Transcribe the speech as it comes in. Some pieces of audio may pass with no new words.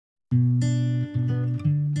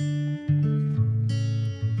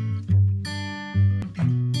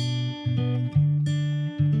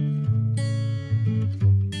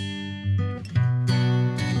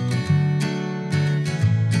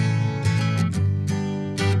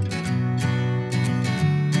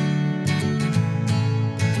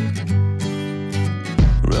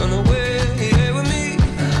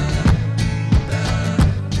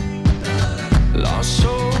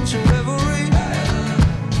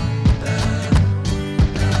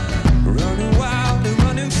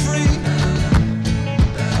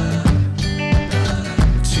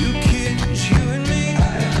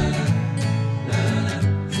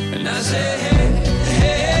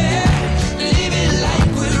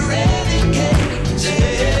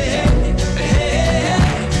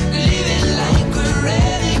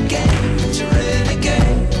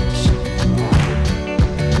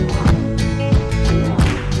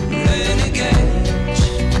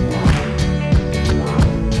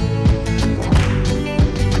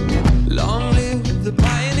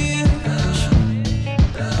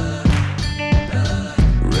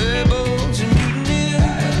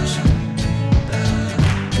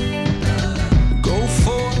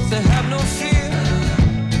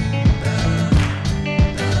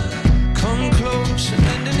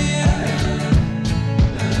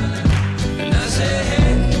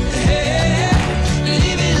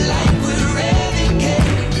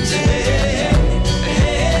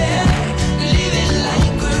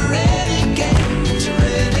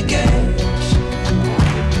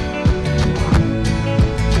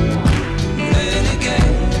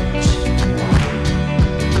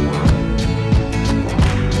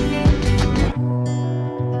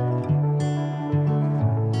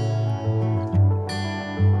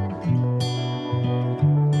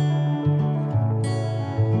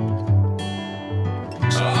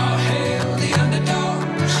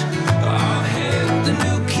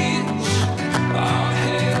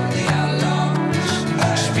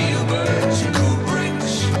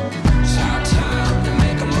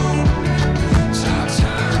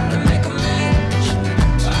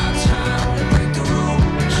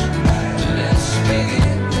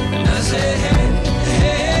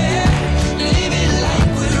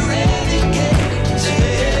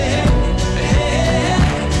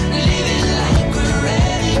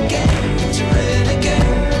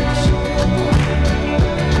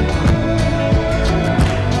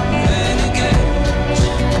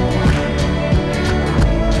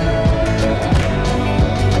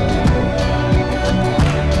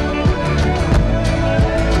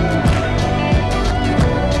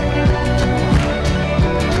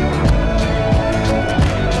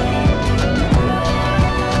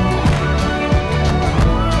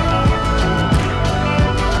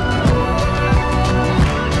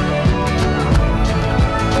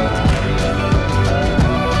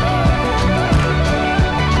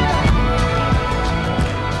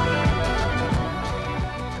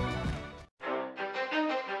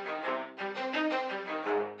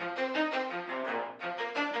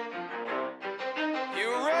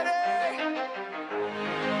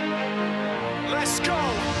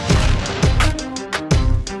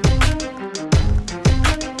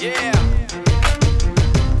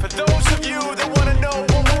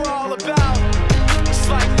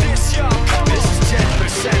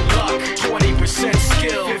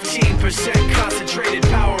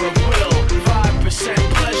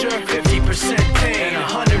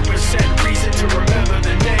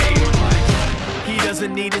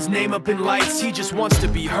jumping lights, he just wants to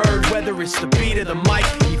be heard. Whether it's the beat of the mic,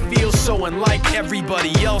 he feels so unlike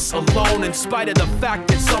everybody else, alone. In spite of the fact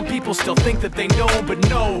that some people still think that they know him, but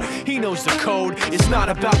no, he knows the code. It's not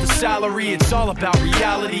about the salary, it's all about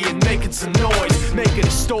reality and making some noise, making a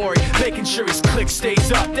story, making sure his click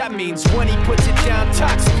stays up. That means when he puts it down,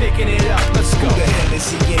 Tox picking it up. Let's go. Who the hell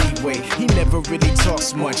is he anyway? He never really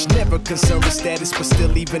talks much, never concerned with status, but still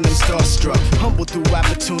leaving them starstruck. Humble through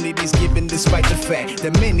opportunities given despite the fact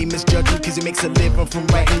that many misjudge him cause he makes a living from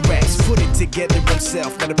writing raps. Put it together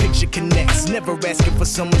himself, now the picture connects. Never asking for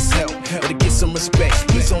someone's help or to get some respect.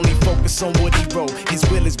 He's only focused on what he wrote. His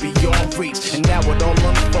will is beyond reach, and now it all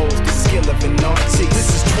unfolds. The skill of an artist. This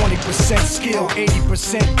is 20% skill,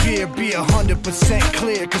 80% fear. Be 100%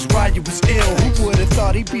 clear, cause Ryu was ill. Who would've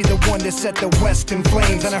thought he'd be the one that set the West in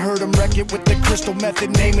flames? And I heard him wreck it with the crystal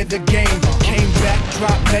method, name of the game. Came back,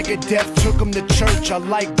 dropped Megadeth, took him to church. I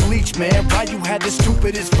like Bleach, man. Ryu had the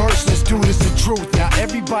stupidest verse. This dude is the truth. Now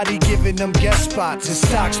everybody giving them guest spots and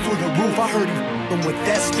stocks through the roof. I heard he f***ing with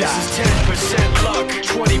that stock. This is 10% luck,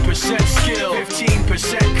 20% skill,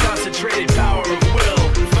 15% concentrated power of will,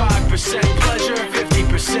 5% pleasure,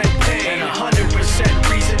 50% pain, and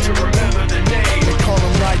 100% reason to remember the name. They call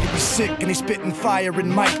him Ryu, he's sick and he's spitting fire and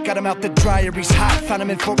Mike got him out the dryer, he's hot. Found him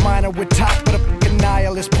in Fort Minor with top, but a f***ing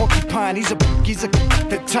nihilist porcupine. He's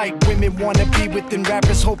the type women wanna be with, and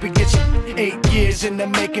rappers hope he gets 8 years in the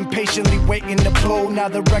making, patiently waiting to blow. Now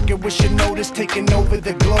the record with your notice taking over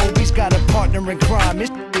the globe. He's got a partner in crime, his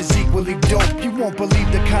is equally dope. You won't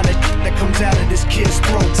believe the kind of that comes out of this kid's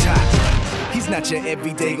throat. He's not your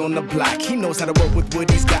everyday on the block. He knows how to work with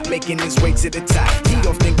what he's got, making his way to the top. He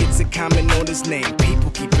often gets a comment on his name.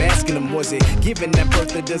 People keep asking him, was it given that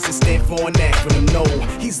birth or does it stand for an acronym? No,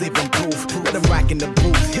 he's living proof. Let him rock in the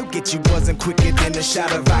booth. He'll get you buzzing quicker than a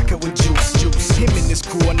shot of vodka with juice. Him and his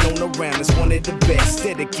crew are known around as one of the best,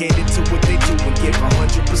 dedicated to what they do and give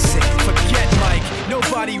 100%. Forget Mike,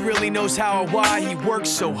 nobody really knows how or why he works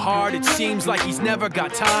so hard. It seems like he's never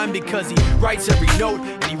got time because he writes every note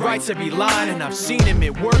and he writes every line. And I've seen him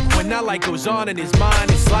at work when that light goes on in his mind.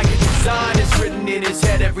 It's like a design is written in his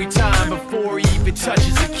head every time before he even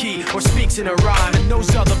touches a key or speaks in a rhyme. And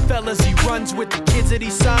those other fellas he runs with, the kids that he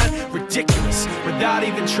signed, ridiculous, without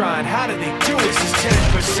even trying. How do they do it? This is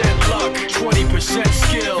 10% luck, 20%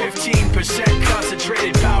 skill, 15% concentration.